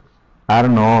it. I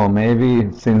don't know,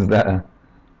 maybe since the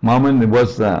moment it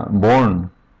was born,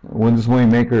 Windows Movie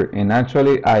Maker, and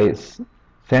actually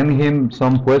send him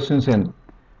some questions, and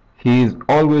he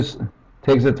always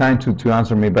takes the time to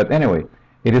answer me. But anyway,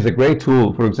 it is a great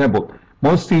tool. For example,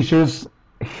 most teachers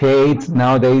hate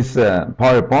nowadays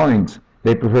PowerPoint.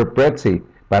 They prefer Prezi.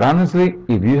 But honestly,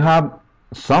 if you have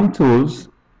some tools,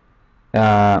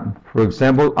 for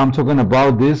example, I'm talking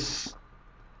about this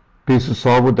piece of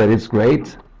software that is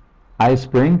great,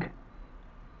 iSpring.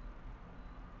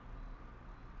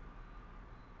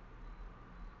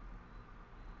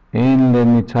 And let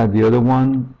me type the other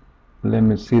one. Let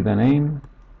me see the name.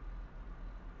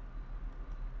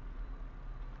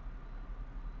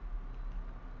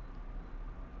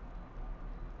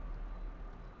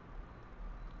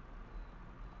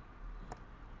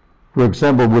 For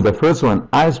example, with the first one,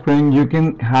 iSpring, you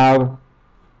can have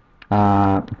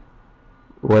uh,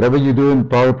 whatever you do in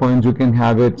PowerPoint, you can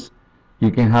have it. You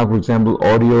can have, for example,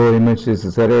 audio, images,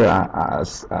 etc.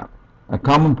 As a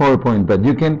common PowerPoint, but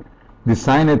you can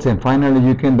design it, and finally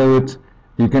you can do it.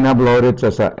 You can upload it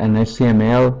as an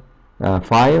HTML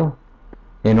file,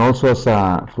 and also as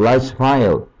a Flash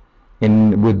file.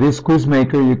 And with this quiz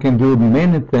maker, you can do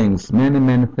many things,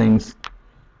 many things.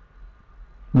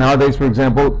 Nowadays, for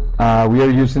example, we are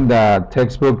using the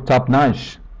textbook Top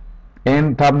Notch,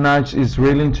 and Top Notch is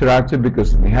really interactive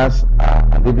because it has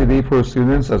a DVD for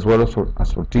students as well as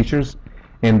for teachers,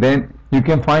 and then you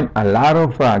can find a lot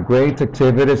of great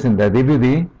activities in the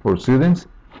DVD for students.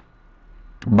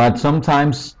 But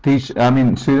sometimes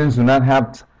students do not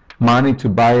have money to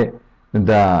buy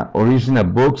the original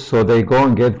books, so they go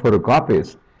and get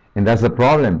photocopies, and that's the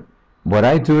problem. What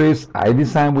I do is I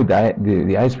design with the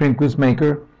iSpring Quiz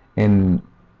Maker and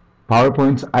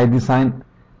PowerPoints. I design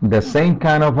the same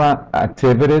kind of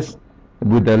activities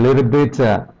with a little bit,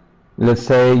 let's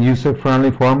say,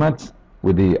 user-friendly formats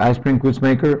with the iSpring Quiz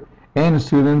Maker, and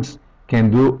students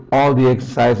can do all the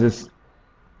exercises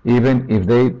even if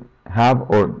they have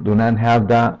or do not have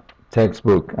the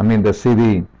textbook, the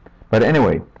CD. But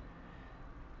anyway,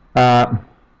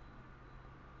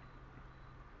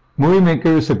 Movie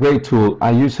Maker is a great tool.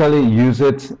 I usually use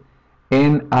it,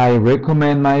 and I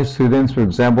recommend my students, for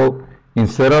example,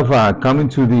 instead of coming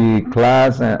to the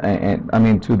class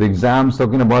to the exams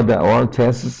talking about the oral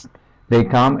tests, they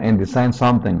come and design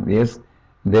something. Yes,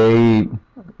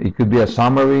 it could be a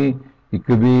summary, it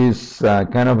could be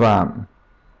kind of a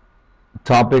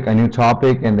new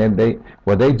topic, and then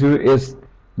what they do is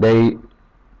they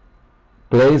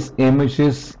place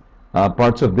images,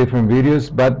 parts of different videos,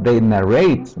 but they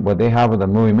narrate what they have with the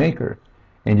Movie Maker.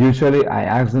 And usually I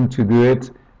ask them to do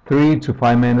it 3 to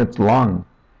 5 minutes long.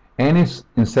 And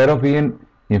instead of being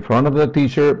in front of the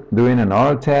teacher doing an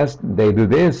oral test, they do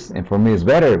this, and for me it's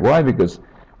better. Why? Because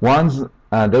once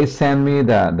they send me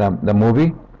the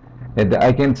movie,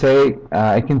 I can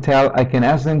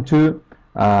ask them to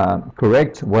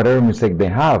correct whatever mistake they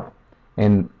have,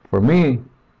 and for me,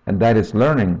 and that is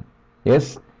learning.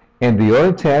 Yes, and the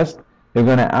oral test, they're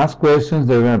going to ask questions,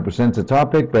 they're going to present the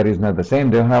topic, but it's not the same.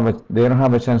 They don't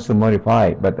have a chance to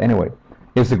modify. But anyway,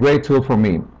 it's a great tool for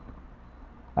me.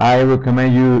 I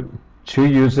recommend you to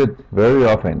use it very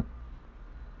often.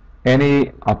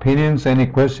 Any opinions, any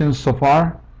questions so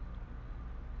far?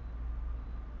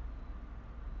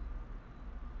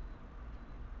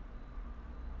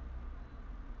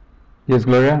 Yes,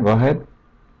 Gloria, go ahead.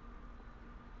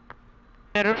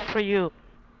 Better for you,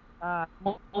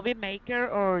 Movie Maker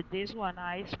or this one,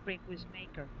 iSpring Quiz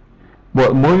Maker?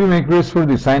 Well, Movie Maker is for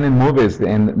designing movies,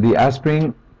 and the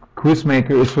iSpring Quiz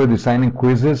Maker is for designing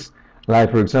quizzes,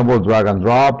 like, for example, drag and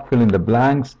drop, fill in the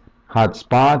blanks,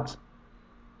 hotspot.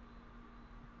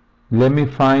 Let me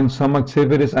find some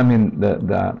activities.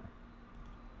 The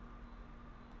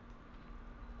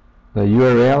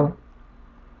URL,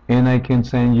 and I can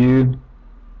send you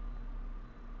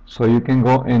so you can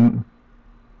go and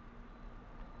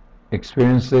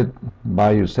experience it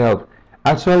by yourself.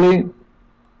 Actually,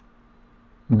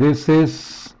 this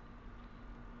is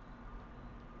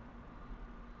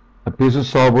a piece of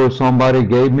software somebody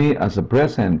gave me as a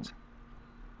present,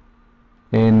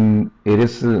 and it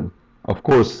is of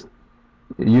course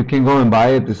you can go and buy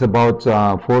it. It's about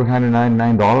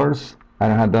 $499. I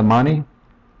don't have that money.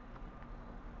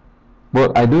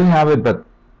 Well, I do have it, but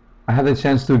I had a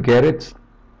chance to get it.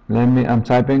 I'm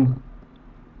typing.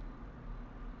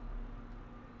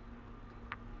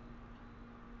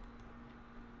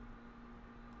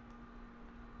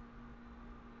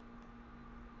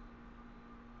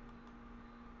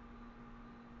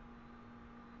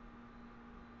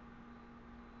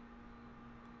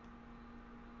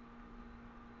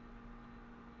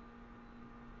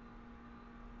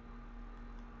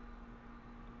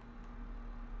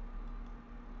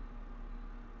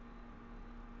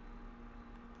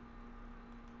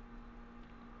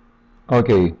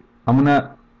 Okay, I'm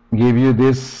gonna give you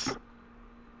this.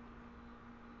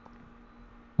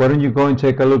 Why don't you go and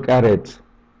take a look at it?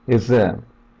 It's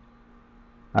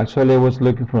actually I was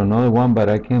looking for another one, but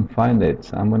I can't find it.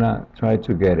 I'm gonna try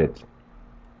to get it.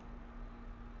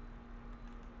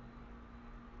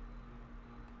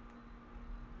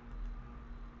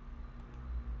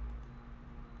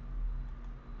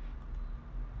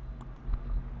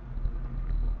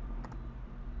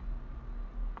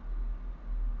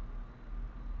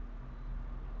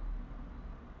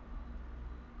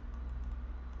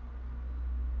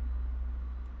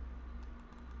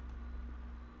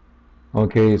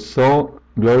 Okay, so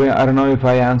Gloria, I don't know if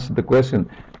I answered the question.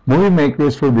 Movie Maker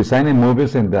is for designing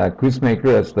movies, and Quiz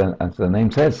Maker, as the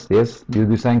name says, yes, you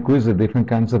design quizzes, different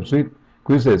kinds of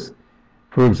quizzes.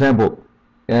 For example,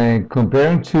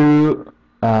 comparing to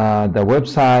the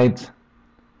website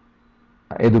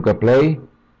EducaPlay,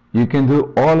 you can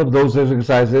do all of those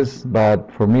exercises,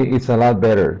 but for me it's a lot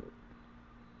better.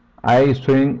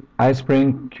 iSpring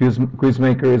Quiz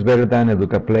Maker is better than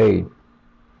EducaPlay.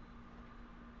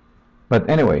 But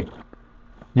anyway,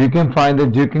 you can find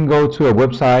it. You can go to a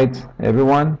website,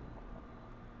 everyone.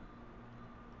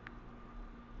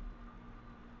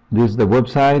 This is the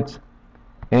website,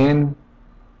 and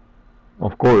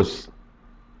of course,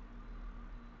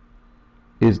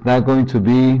 it's not going to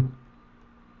be.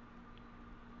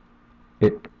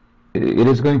 It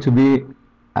is going to be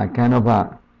a kind of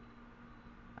a,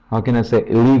 how can I say,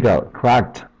 illegal,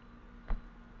 cracked,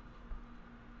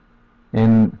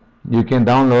 and you can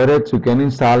download it, you can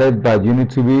install it, but you need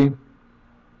to be,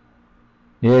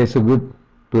 yeah, it's a good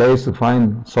place to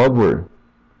find software.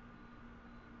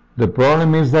 The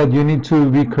problem is that you need to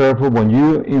be careful when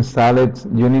you install it.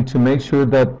 You need to make sure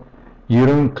that you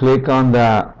don't click on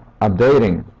the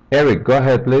updating. Eric, go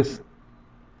ahead, please.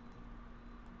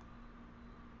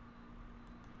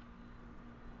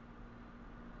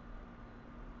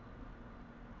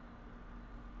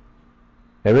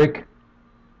 Eric?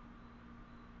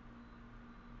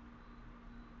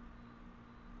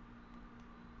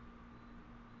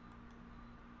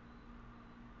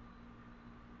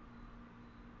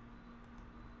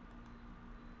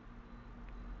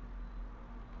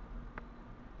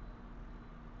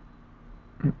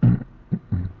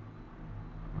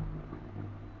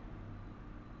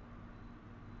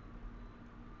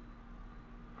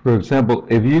 For example,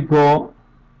 if you go,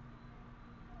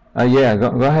 yeah, go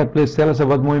ahead, please tell us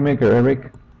about Movie Maker,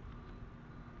 Eric.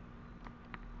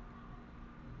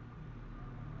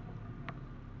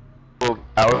 Well,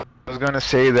 I was gonna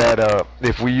say that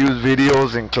if we use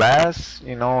videos in class,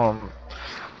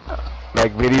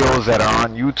 like videos that are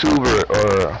on YouTube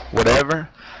or whatever,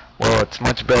 well, it's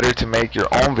much better to make your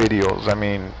own videos. I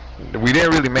mean, we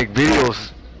didn't really make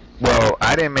videos. Well,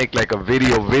 I didn't make like a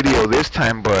video this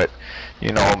time, but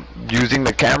using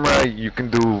the camera, you can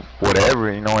do whatever,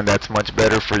 and that's much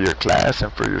better for your class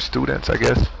and for your students, I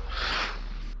guess.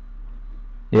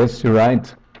 Yes, you're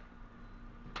right.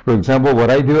 For example,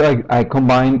 what I do, I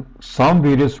combine some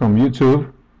videos from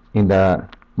YouTube in the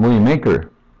Movie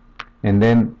Maker, and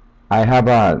then I have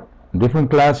a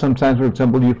different class. Sometimes, for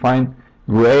example, you find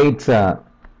great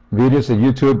videos at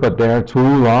YouTube, but they are too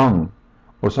long,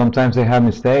 or sometimes they have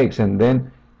mistakes, and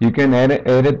then you can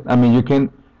edit. I mean, you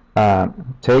can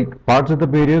take parts of the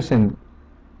videos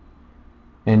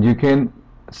and you can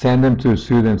send them to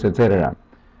students, etc.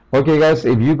 Okay, guys,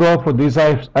 if you go for this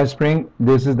iSpring,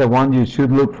 this is the one you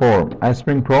should look for,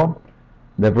 iSpring Pro,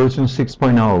 the version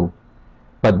 6.0.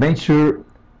 But make sure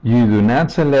you do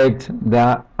not select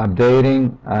the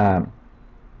updating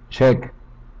check.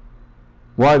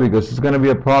 Why? Because it's going to be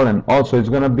a problem. Also, it's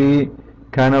going to be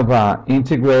kind of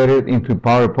integrated into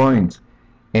PowerPoint.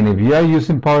 And if you are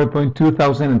using PowerPoint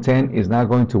 2010, it's not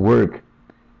going to work.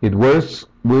 It works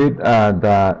with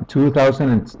the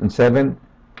 2007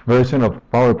 version of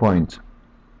PowerPoint.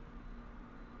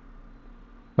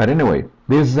 But anyway,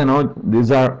 these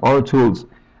are all tools.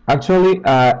 Actually,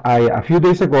 a few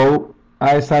days ago,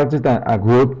 I started a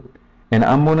group, and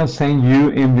I'm gonna send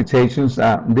you invitations.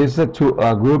 This is a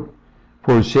group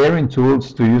for sharing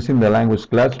tools to use in the language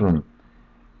classroom.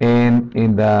 And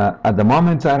at the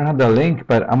moment, I don't have the link,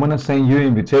 but I'm gonna send you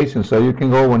invitations so you can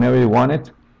go whenever you want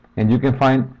it, and you can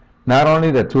find not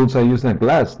only the tools I use in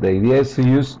class. The idea is to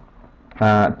use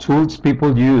tools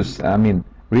people use. I mean,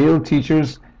 real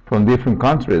teachers from different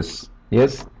countries.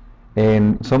 Yes,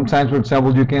 and sometimes, for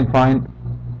example, you can find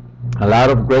a lot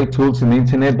of great tools in the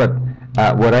internet, but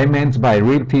what I meant by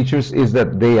real teachers is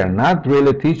that they are not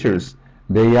really teachers.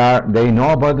 They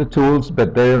know about the tools,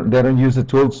 but they don't use the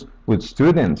tools with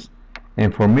students.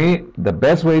 And for me, the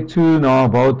best way to know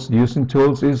about using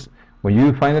tools is when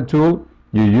you find a tool,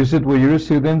 you use it with your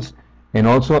students, and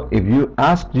also if you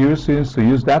ask your students to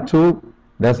use that tool,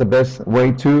 that's the best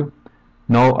way to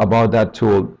know about that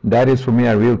tool. That is for me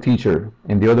a real teacher,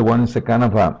 and the other one is a kind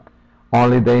of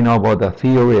only they know about the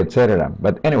theory, etc.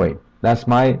 But anyway, that's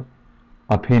my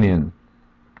opinion.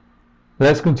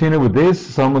 Let's continue with this.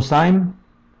 It's almost time.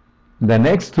 The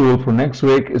next tool for next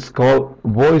week is called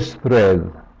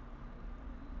VoiceThread.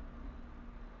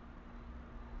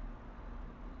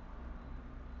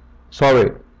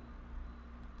 Sorry,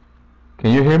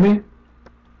 can you hear me?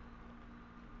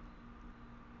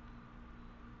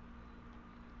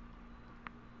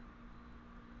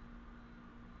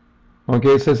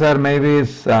 Okay, Cesar, maybe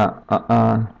it's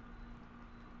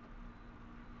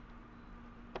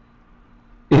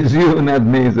you, not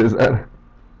me, Cesar.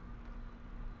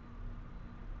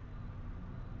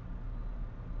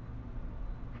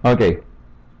 Okay,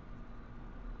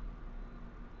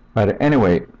 but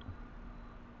anyway,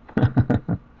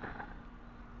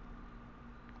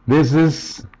 this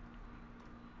is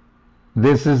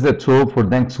the tool for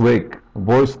next week,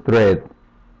 VoiceThread.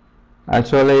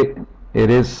 Actually, it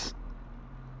is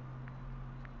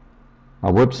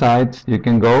a website. You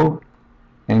can go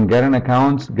and get an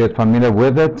account, get familiar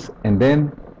with it, and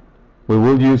then we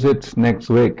will use it next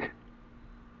week.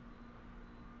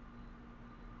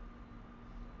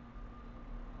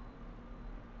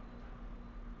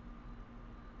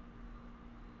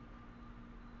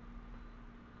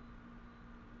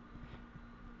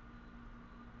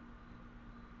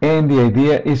 And the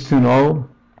idea is to know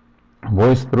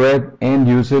VoiceThread and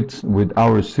use it with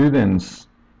our students.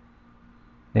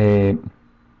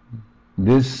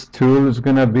 This tool is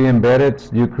going to be embedded.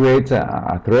 You create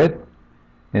a thread,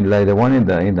 and like the one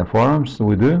in the forums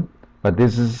we do, but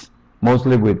this is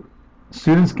mostly with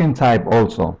students can type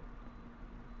also.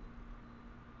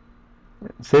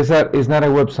 Cesar is not a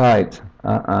website.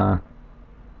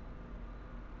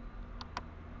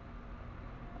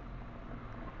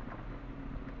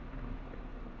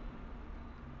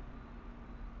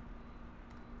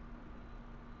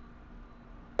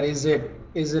 Is it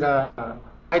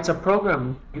it's a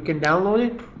program, you can download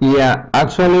it? Yeah,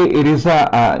 actually it is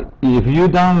if you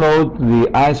download the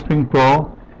iSpring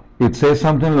Pro, it says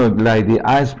something like the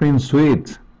iSpring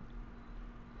Suite.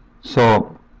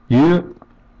 So you're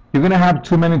gonna have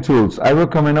too many tools. I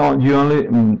recommend you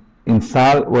only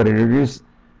install what it is,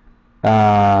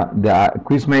 the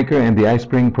Quizmaker and the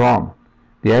iSpring Pro.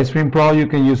 The iSpring Pro, you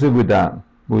can use it with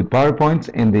PowerPoint,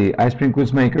 and the iSpring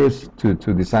Quizmakers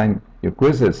to design your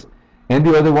quizzes. And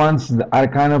the other ones are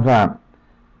kind of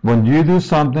when you do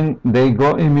something, they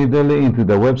go immediately into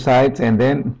the website, and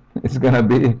then it's gonna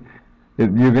be,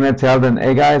 you're gonna tell them,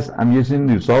 hey guys, I'm using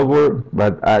your software,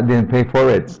 but I didn't pay for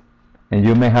it, and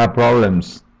you may have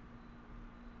problems.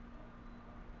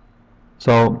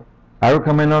 So I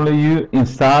recommend only you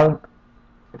install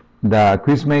the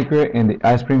Quizmaker and the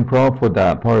iSpring Pro for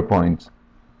the PowerPoint.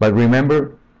 But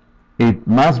remember, it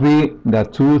must be the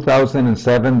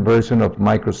 2007 version of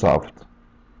Microsoft.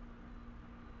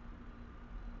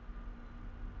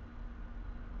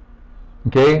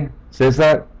 Okay,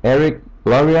 Cesar, Eric,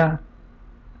 Gloria,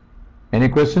 any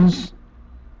questions?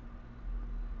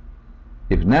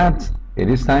 If not, it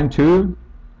is time to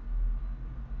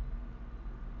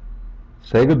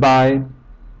say goodbye.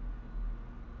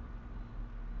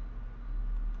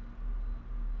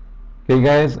 Okay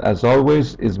guys, as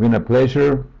always, it's been a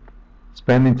pleasure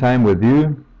spending time with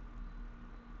you.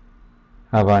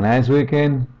 Have a nice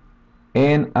weekend,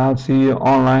 and I'll see you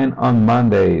online on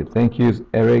Monday. Thank you,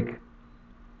 Eric.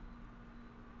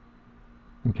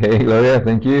 Okay, Gloria,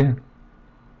 thank you.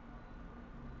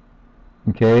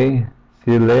 Okay,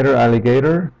 See you later,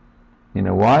 alligator. In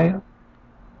a while.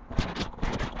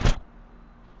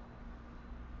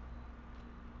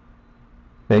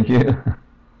 Thank you.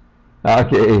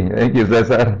 Okay, thank you,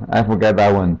 Cesar. I forgot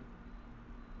that one.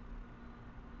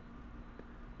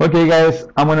 Okay, guys,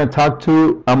 I'm gonna count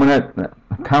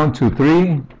to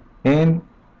 3, and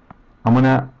I'm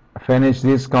gonna finish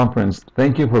this conference.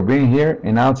 Thank you for being here,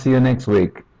 and I'll see you next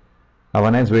week. Have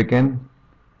a nice weekend.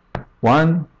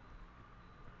 1,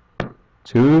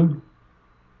 2,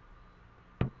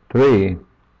 3.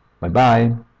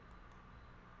 Bye-bye.